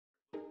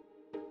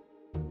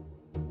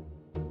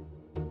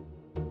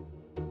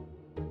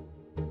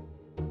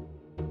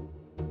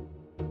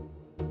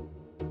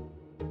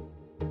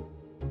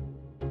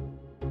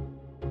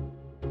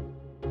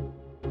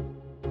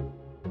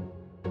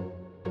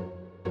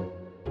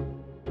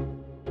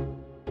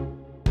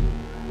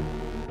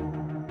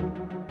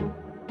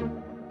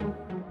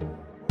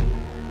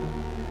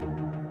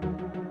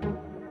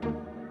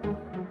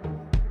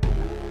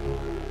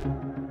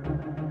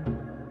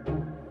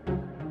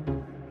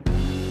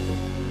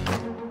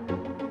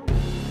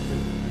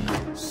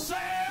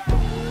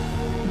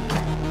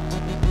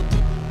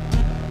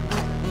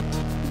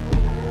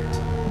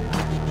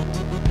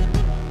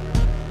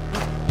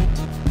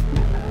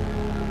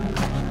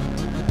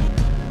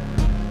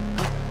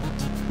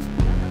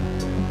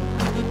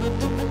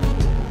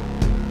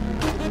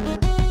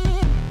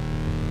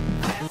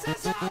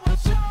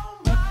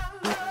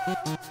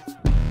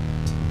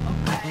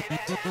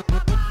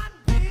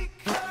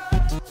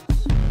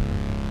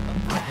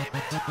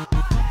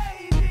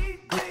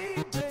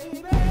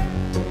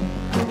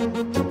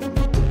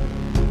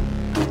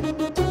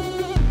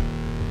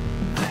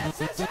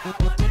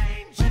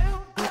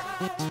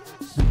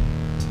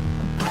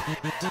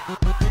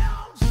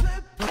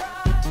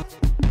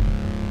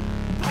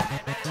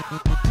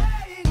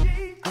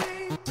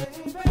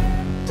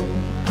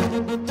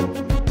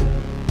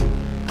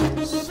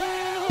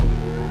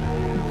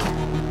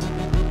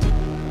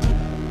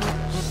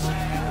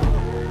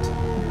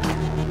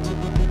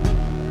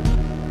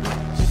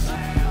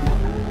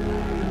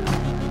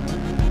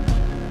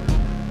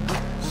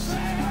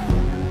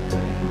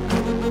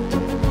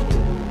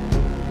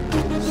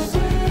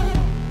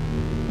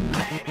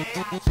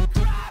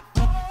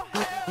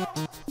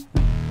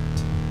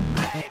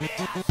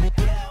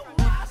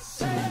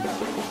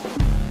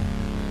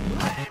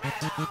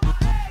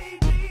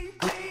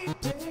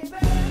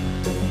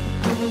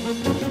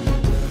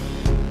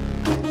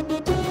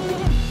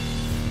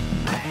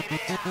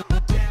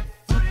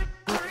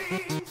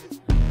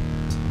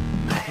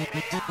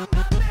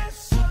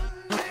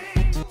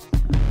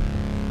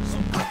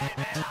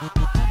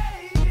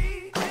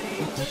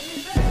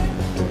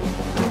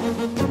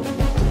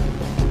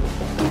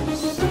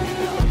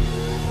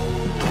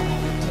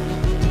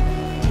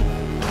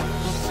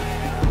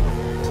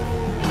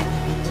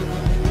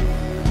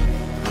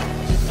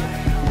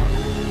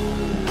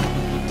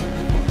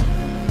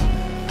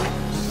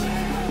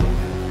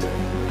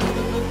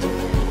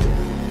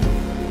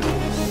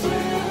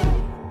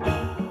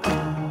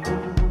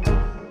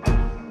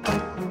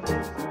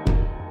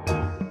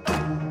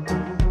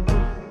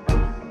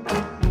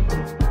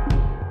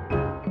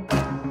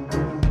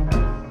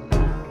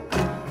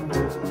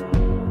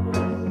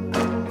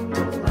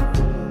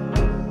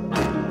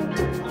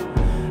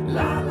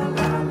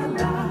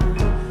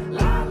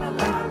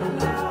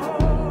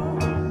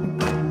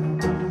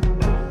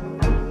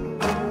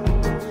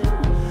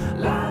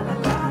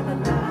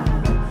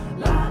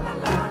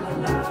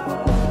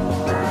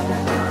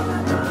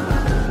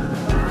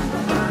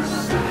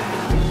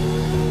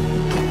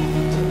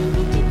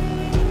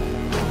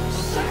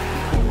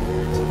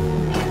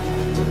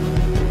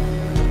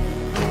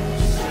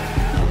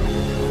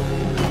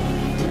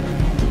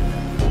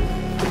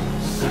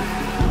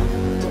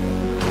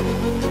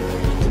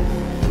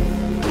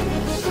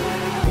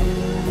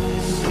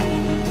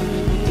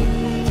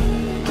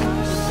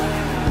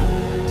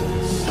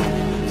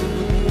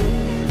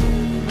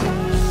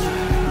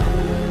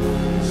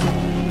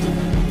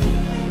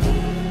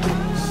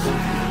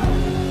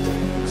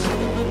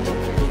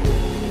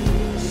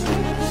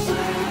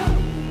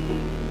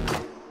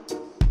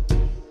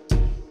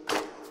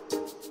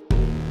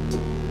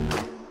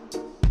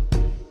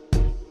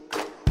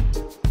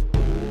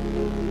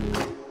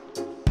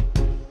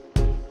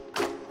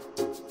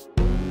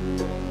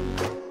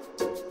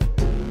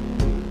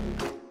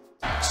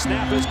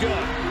Snap is good.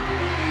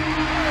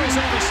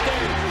 Arizona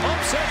State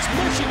upsets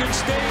Michigan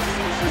State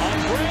on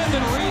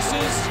Brandon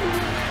Reese's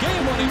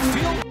game-winning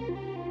field.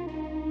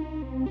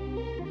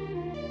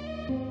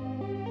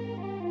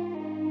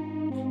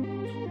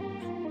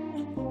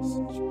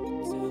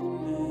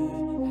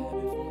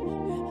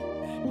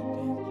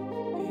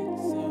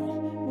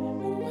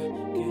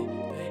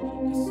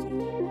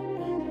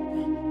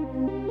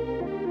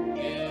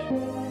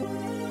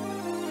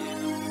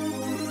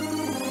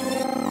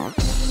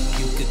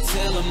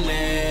 Tell them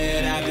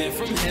that I've been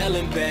from hell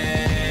and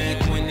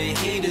back. When the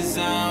heat is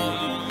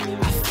on,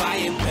 I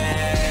fire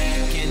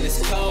back. In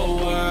this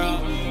cold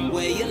world,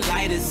 where your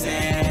light is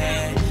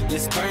at,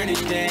 let's burn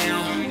it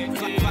down,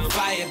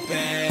 fire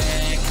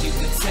back. You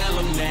can tell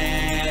them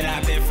that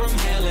I've been from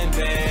hell and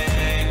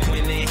back.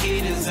 When the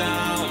heat is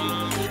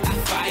on, I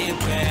fire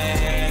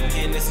back.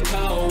 In this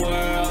cold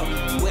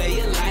world, where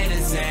your light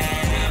is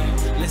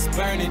at, let's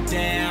burn it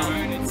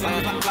down,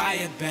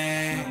 fire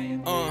back.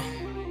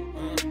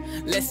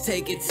 Let's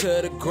take it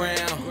to the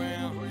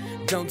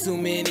ground. Don't too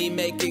many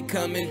make it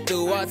coming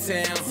through our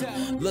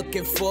town.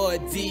 Looking for a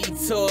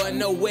detour,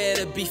 nowhere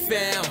to be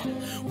found.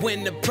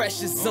 When the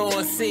pressure's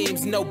on,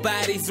 seems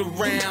nobody's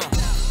around.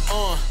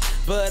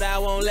 But I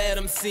won't let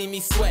them see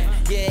me sweat.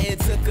 Yeah, it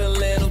took a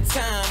little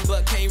time,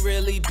 but can't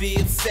really be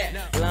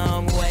upset.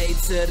 Long way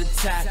to the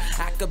top,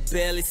 I could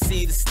barely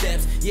see the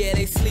steps. Yeah,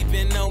 they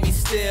sleeping on me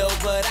still,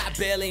 but I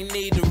barely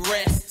need to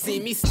rest. See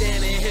me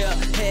standing here,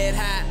 head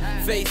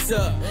high, face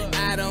up.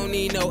 I don't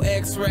need no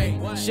x-ray,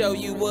 show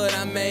you what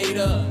I made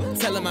up.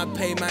 Tell them I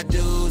pay my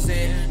dues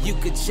and you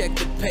could check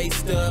the pay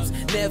stubs.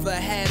 Never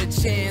had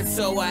a chance,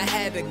 so I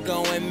had to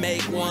go and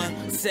make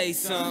one. Say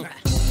something.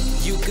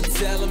 You could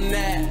tell them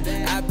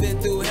that I've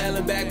been through hell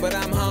and back, but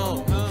I'm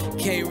home.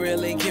 Can't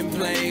really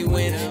complain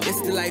when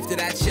it's the life that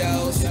I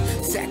chose.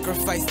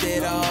 Sacrificed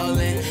it all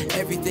and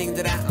everything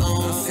that I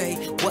own. Say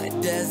what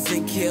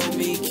doesn't kill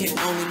me can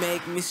only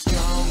make me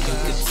stronger. You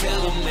could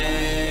tell them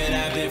that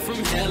I've been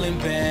from hell and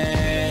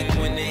back.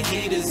 When the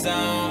heat is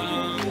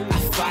on, I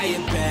fire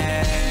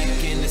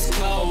back. In this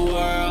cold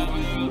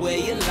world, where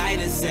your light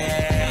is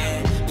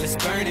at, let's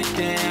burn it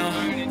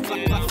down,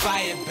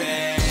 fire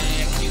back.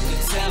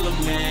 Tell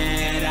them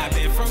that I've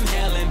been from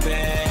hell and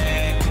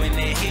back. When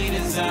the heat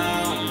is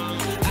on,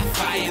 I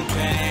fire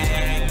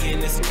back. In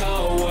this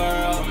cold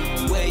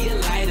world, where your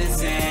light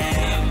is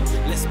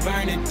at, let's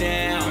burn it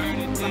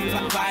down,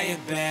 fire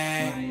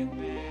back.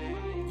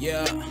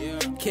 Yeah,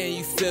 can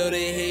you feel the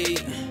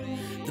heat?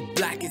 The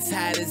block is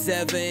hot as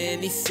ever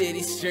in these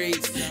city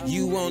streets.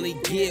 You only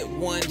get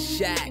one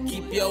shot,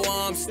 keep your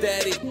arms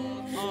steady.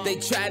 They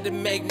tried to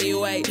make me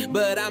wait,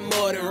 but I'm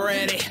more than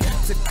ready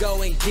to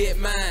go and get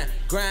mine.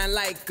 Grind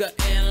like a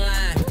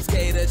inline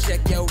skater,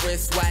 check your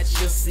wristwatch,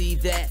 you'll see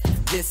that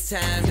this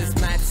time is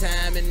my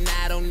time. And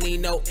I don't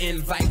need no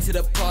invite to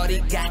the party.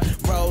 Got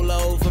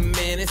rollover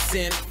minutes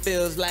and it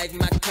feels like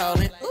my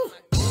calling. Ooh.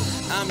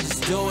 I'm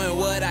just doing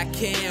what I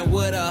can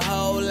with a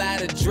whole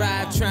lot of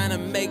drive, trying to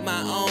make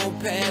my own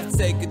path,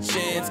 take a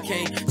chance.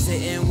 Can't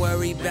sit and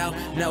worry about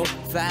no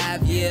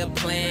 5-year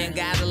plan.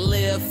 Gotta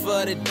live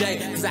for the day,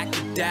 cause I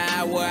could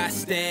die where I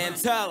stand.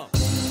 Tell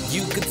them,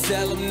 you could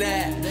tell them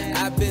that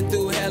I've been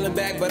through hell and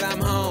back, but I'm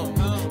home.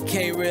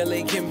 can't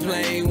really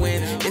complain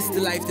when it's the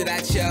life that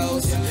I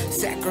chose.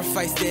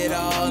 Sacrificed it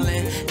all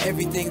and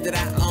everything that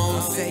I own.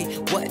 Say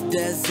what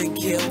doesn't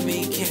kill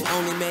me can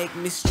only make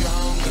me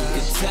stronger.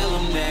 You can tell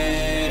them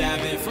that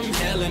I've been from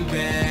hell and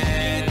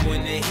back.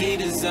 When the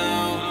heat is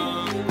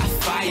on, I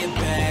fire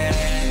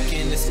back.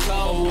 In this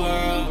cold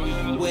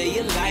world, where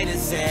your light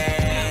is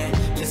at,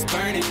 let's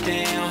burn it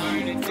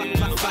down,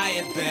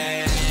 fire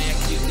back.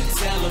 You can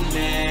tell them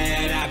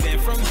that I've been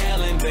from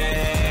hell and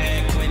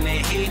back. When the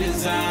heat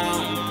is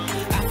on,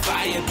 I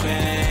fire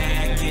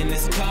back. In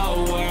this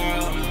cold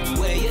world,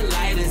 where your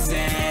light is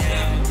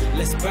at,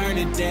 let's burn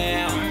it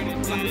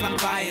down,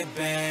 fire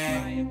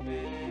back.